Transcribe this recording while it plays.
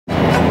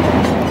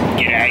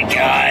Hey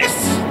guys,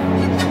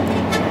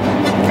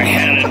 we're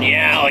heading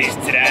Yowies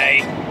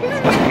today.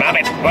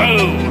 Mummy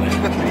boo!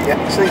 You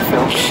actually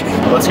filmed.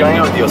 What's going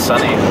on with your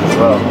Sonny as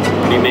well?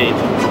 What do you mean?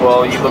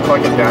 Well, you look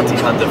like a bounty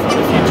hunter from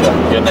the future.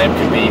 Your name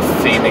could be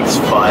Phoenix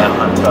Fire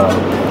Hunter.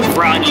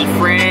 Froggy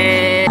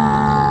Fresh!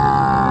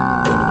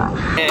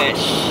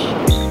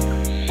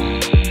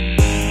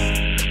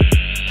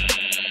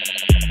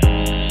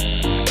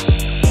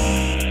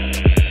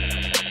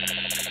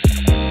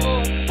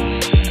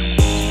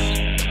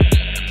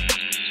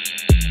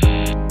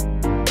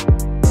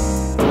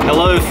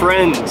 Hello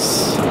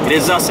friends, it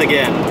is us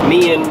again,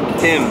 me and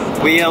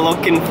him. We are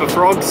looking for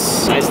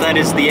frogs, as that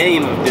is the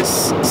aim of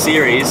this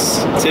series.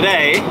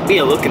 Today, we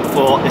are looking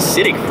for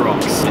acidic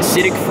frogs,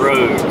 acidic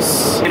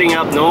frogs. Heading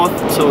up north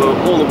to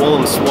all the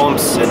Wallum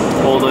swamps and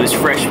all those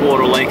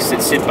freshwater lakes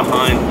that sit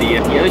behind the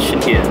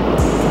ocean here.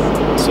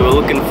 So we're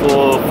looking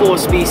for 4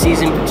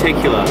 species in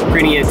particular: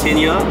 Crinia,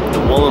 the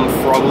Wallum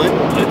Froglet,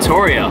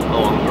 Litoria,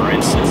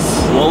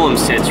 olongburensis, Wallum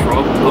Sedge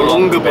frog,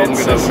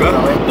 olongburensis,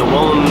 the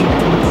Wallum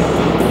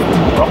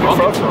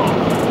Froglet frog,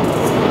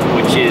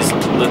 which is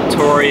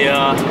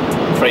Litoria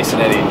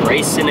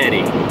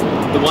Freycinetti.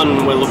 The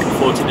one we're looking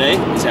for today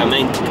is our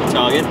main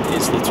target,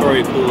 is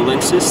Litoria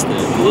Cooloolensis, the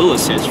Cooloola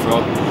Sedge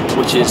frog,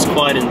 which is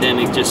quite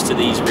endemic just to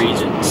these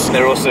regions.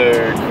 They're also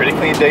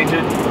critically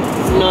endangered?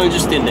 No,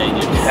 just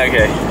endangered.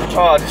 Okay.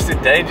 Oh, just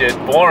endangered.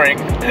 Boring.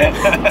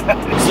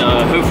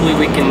 So hopefully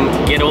we can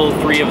get all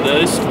 3 of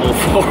those, all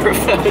 4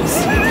 of those.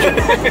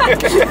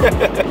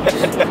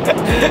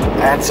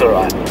 That's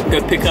alright. Go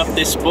pick up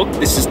this book.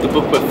 This is the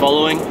book we're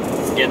following.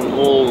 Getting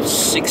all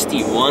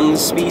 61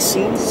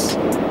 species.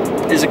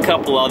 There's a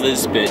couple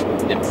others, but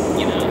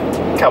you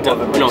know, Couple of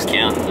them. we're not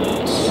counting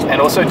those. And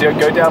also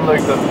go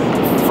download the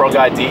Frog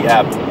ID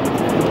app,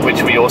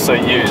 which we also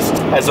used.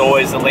 As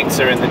always, the links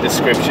are in the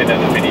description of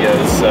the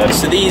videos.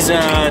 So these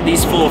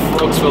 4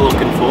 frogs we're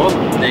looking for,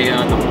 they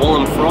are the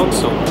Wallum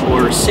frogs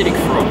or acidic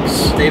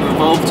frogs. They've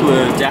evolved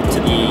to adapt to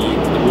the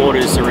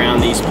waters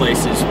around these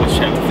places, which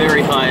have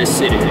very high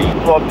acidity.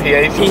 What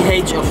pH?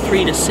 pH of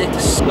 3 to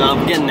 6. No,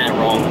 I'm getting that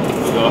wrong.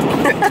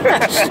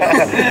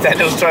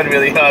 Daniel's trying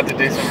really hard to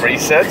do some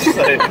research,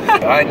 so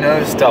I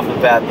know stuff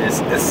about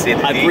this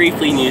acidity. I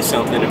briefly knew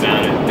something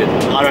about it, but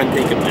I don't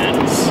think it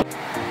matters.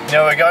 You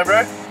know where we're going,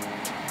 bro?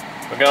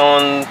 We're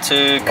going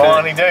to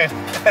Barney Dune.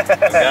 We're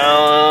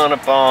going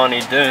to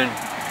Barney Dune.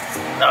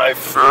 No,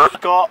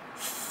 got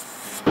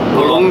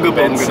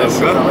Olongburensis.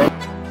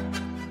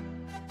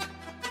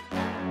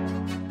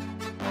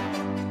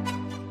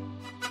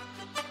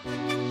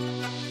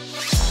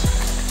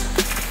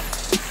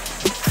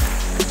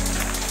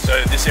 So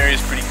this area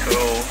is pretty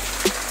cool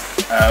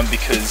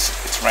because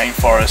it's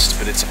rainforest,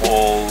 but it's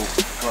all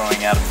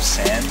growing out of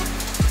sand.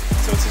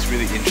 So it's this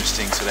really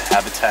interesting sort of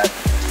habitat.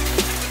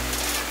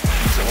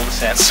 So all the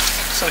sand's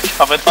sort of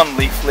covered on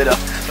leaf litter.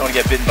 Don't want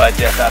to get bitten by a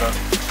death adder.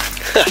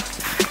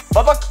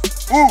 Bye-bye.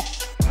 Woo!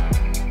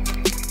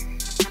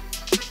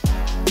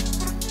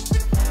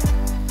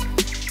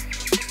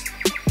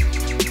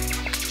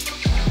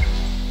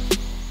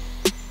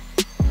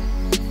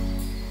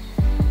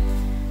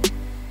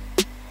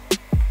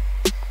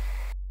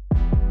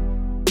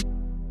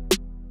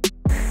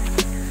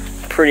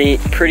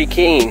 Pretty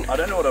keen. I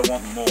don't know what I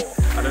want more.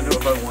 I don't know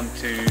if I want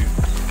to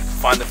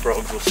find the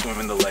frogs or swim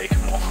in the lake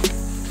more,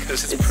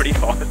 because it's pretty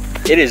hot.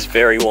 It is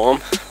very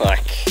warm. Like,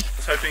 I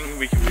was hoping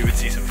we would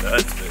see some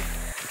birds, but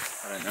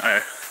I don't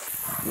know.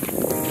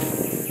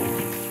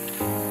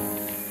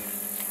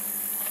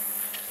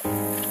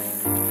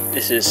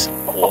 this is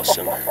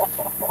awesome. Oh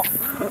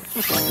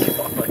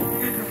my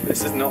God.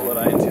 This is not what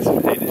I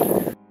anticipated.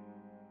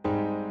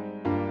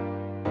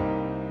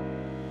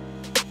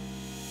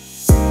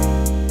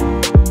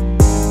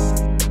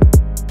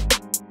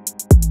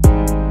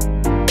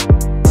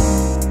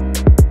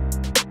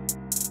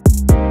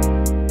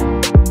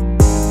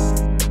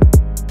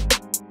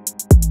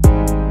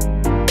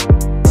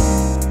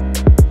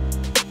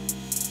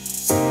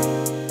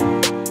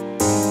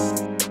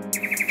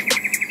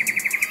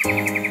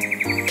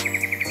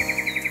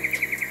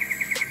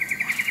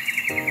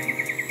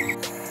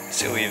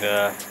 So we've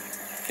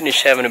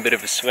finished having a bit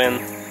of a swim.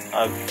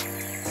 I've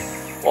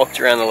walked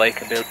around the lake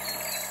a bit.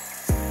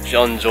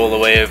 John's all the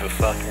way over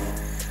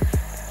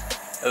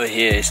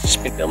here. He's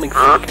just been filming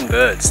fucking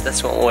birds.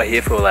 That's what we're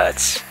here for,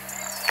 lads.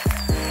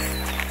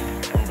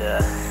 And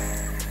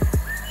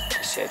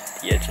just at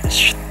the edge of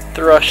this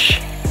thrush,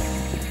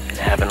 and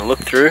having a look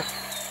through,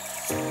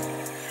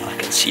 I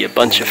can see a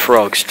bunch of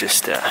frogs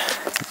just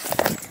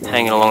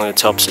hanging along the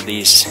tops of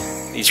these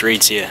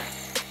reeds here.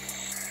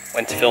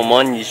 Went to film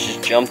one, you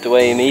just jumped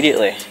away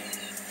immediately.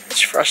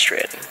 It's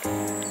frustrating.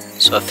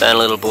 So I found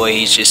a little boy,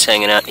 he's just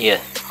hanging out here,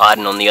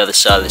 hiding on the other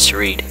side of this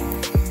reed.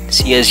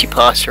 See, as you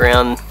pass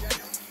around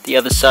the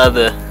other side of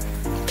the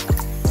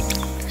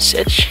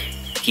sedge,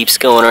 keeps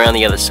going around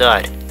the other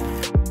side.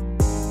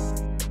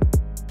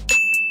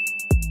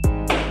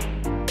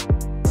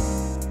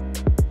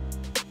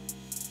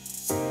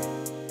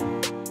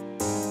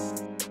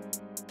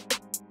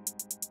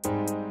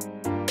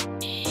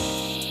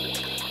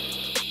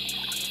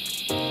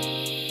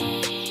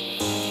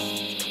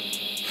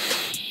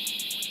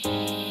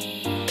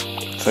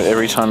 So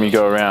every time you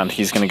go around,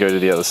 he's going to go to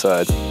the other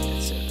side.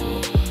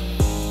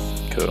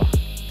 Cool.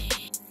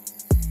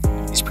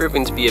 He's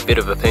proving to be a bit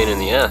of a pain in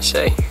the ass,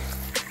 eh?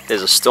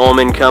 There's a storm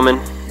incoming,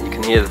 you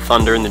can hear the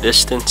thunder in the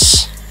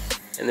distance,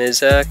 and there's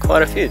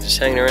quite a few just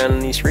hanging around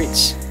in these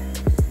reeds.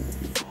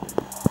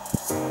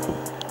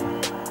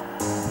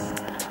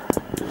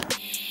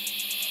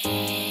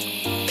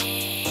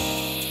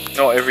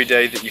 Not every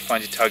day that you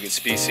find your target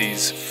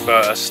species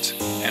first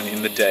and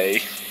in the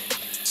day.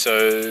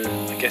 So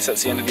I guess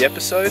that's the end of the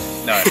episode?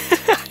 No,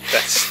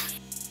 that's...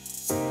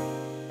 I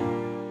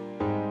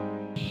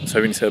was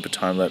hoping to set up a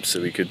time lapse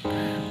so we could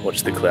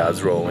watch the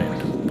clouds roll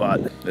in,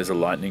 but there's a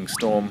lightning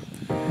storm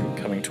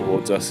coming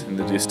towards us in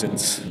the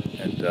distance,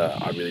 and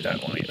I really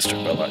don't want to get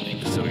struck by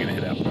lightning, so we're going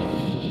to head out.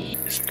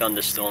 There's a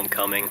thunderstorm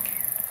coming.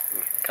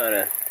 Kind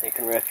of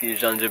taking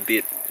refuge under a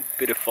bit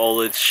of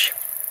foliage.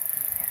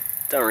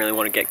 Don't really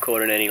want to get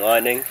caught in any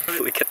lightning.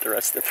 Hopefully get the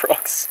rest of the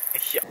frogs.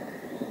 Yeah.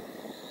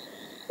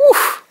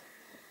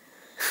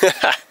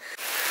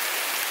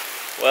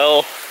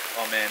 Well,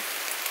 oh man,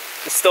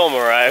 the storm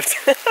arrived.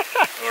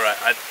 Alright,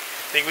 I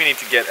think we need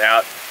to get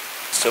out.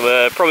 So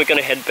we're probably going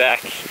to head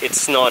back.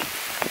 It's not,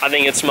 I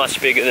think it's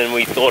much bigger than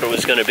we thought it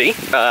was going to be.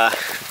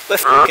 We're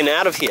fucking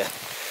out of here.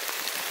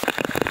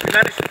 We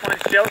managed to find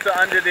shelter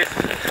under this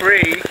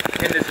tree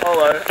in this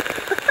hollow.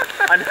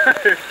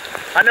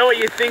 I know what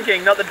you're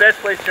thinking, not the best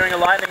place during a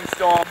lightning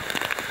storm.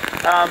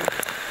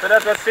 But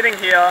as we're sitting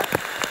here,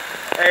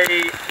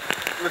 a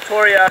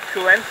Litoria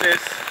Cooloolensis,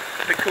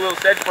 the Cooloola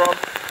Sedge frog,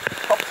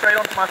 popped straight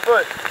onto my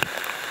foot.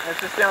 And it's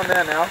just down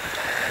there now.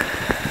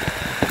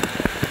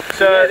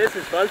 So yeah, this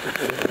is fun.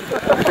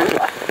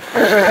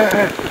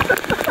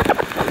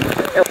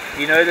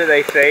 You know that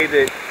they say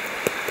that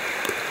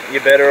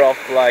you're better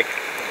off like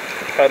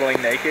cuddling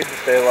naked to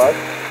stay alive?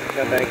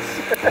 No thanks.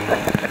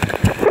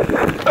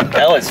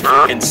 That was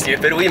fucking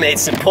stupid. We made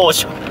some poor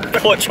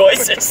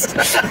choices.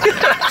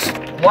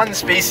 One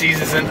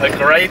species isn't a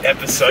great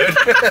episode.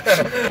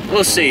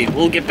 We'll see.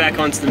 We'll get back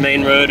onto the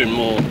main road and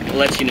we'll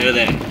let you know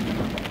then.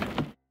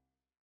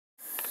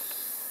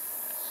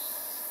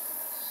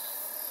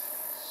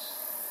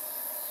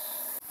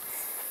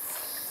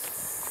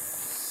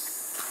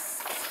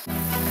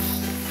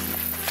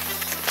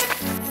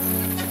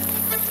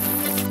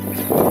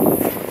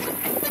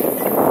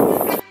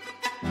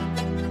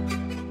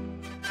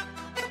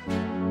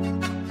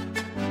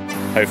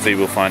 Hopefully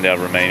we'll find our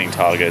remaining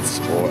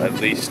targets, or at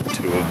least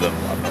 2 of them.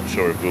 I'm not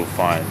sure if we'll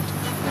find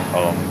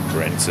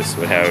olongburensis,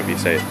 or however you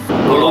say it.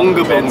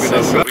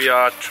 Olongburensis. We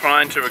are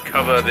trying to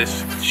recover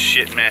this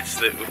shit mess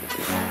that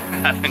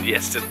happened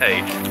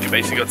yesterday. We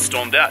basically got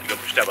stormed out, got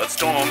pushed out by the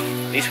storm.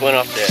 These went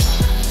up there.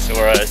 So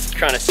we're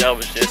trying to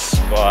salvage this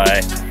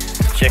by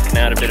checking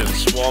out a bit of a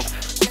swamp.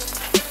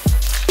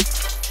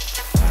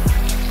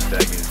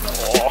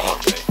 Oh.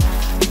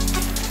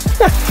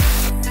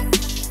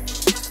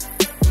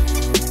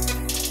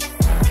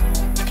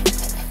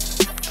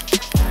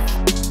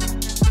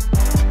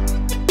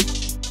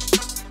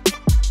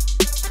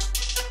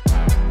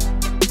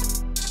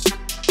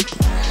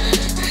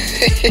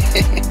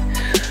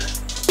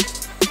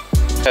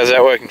 How's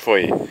that working for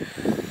you?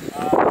 I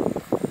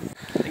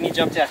think he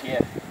jumped out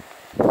here.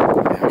 Yeah,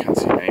 I can't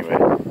see him anywhere.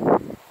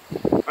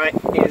 Right,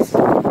 here's.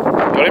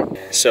 Got him?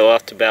 So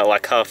after about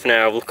like half an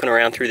hour of looking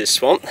around through this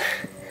swamp,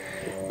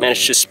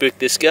 managed to spook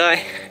this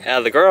guy out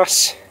of the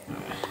grass.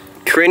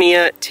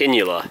 Crinia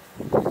tinnula.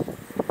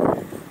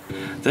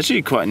 It's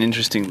actually quite an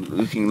interesting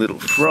looking little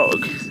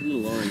frog.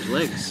 Little orange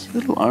legs.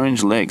 Little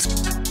orange legs.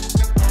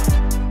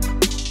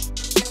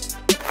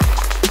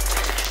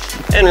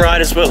 And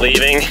right as we're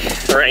leaving,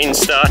 the rain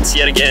starts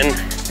yet again.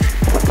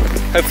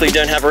 Hopefully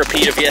don't have a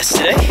repeat of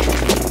yesterday.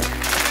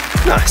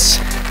 Nice.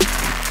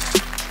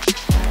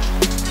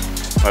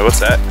 Wait, what's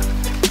that?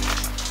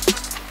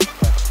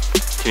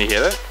 Can you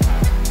hear that?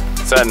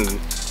 Is that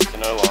It's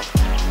an olong.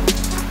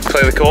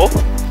 play the call?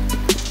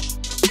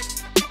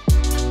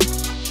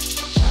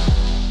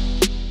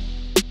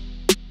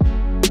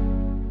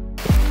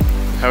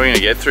 How are we gonna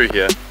get through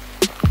here?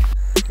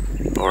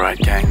 Alright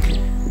gang.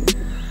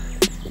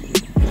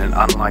 In an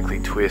unlikely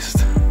twist,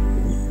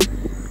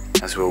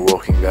 as we were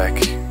walking back,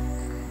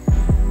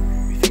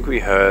 we think we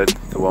heard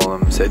the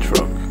Wallum Sedge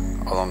frog,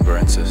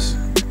 olongburensis.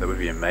 That would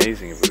be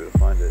amazing if we were to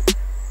find it.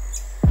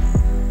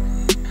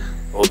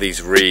 All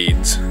these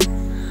reeds are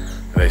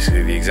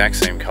basically the exact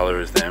same colour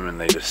as them, and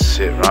they just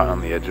sit right on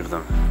the edge of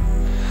them.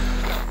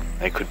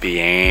 They could be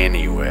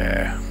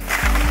anywhere.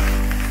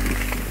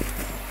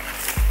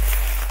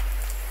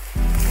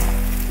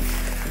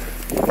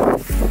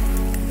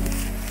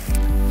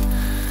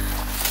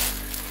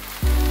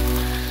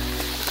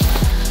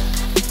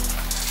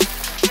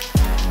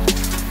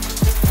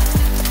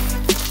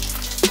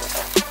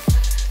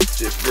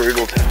 It's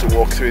brutal to have to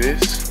walk through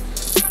this.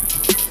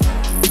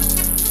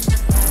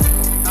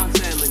 Can't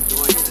say I'm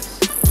enjoying this.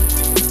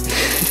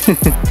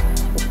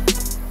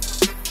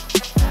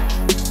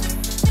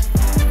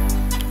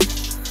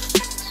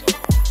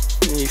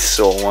 He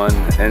saw one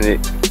and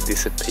it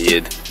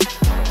disappeared.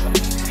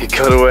 It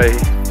got away.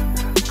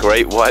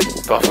 great white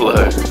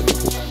buffalo.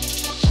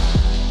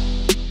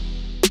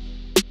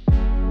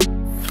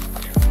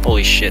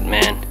 Holy shit,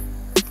 man.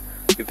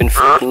 We've been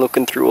fucking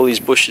looking through all these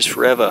bushes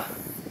forever.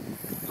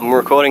 I'm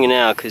recording it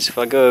now because if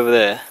I go over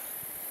there,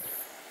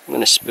 I'm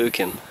gonna spook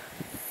him.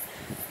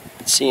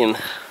 Let's see him.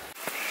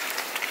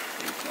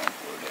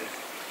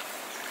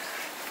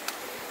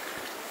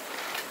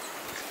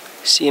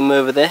 See him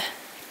over there?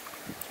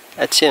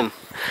 That's him.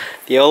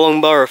 The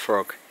olongburensis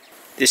frog.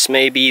 This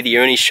may be the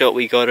only shot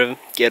we gotta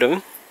get of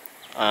him,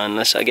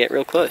 unless I get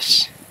real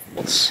close.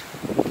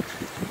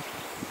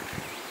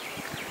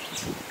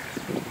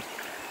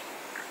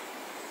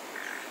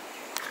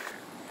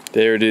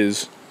 There it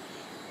is.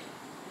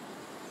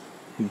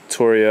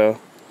 Litoria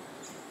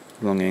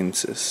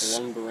olongburensis.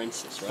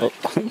 Olongburensis, right?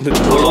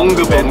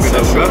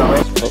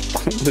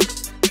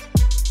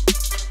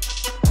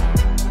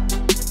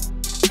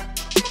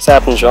 What's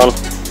happened, John?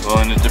 Well,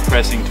 in a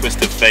depressing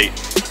twist of fate,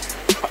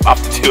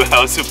 after 2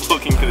 hours of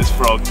looking for this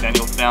frog,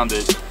 Daniel found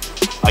it.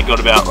 I got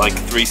about like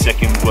 3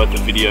 seconds worth of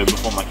video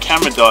before my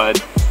camera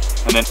died,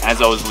 and then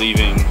as I was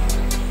leaving,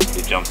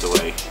 it jumped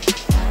away.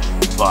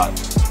 But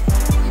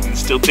you can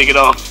still tick it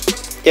off.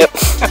 Yep.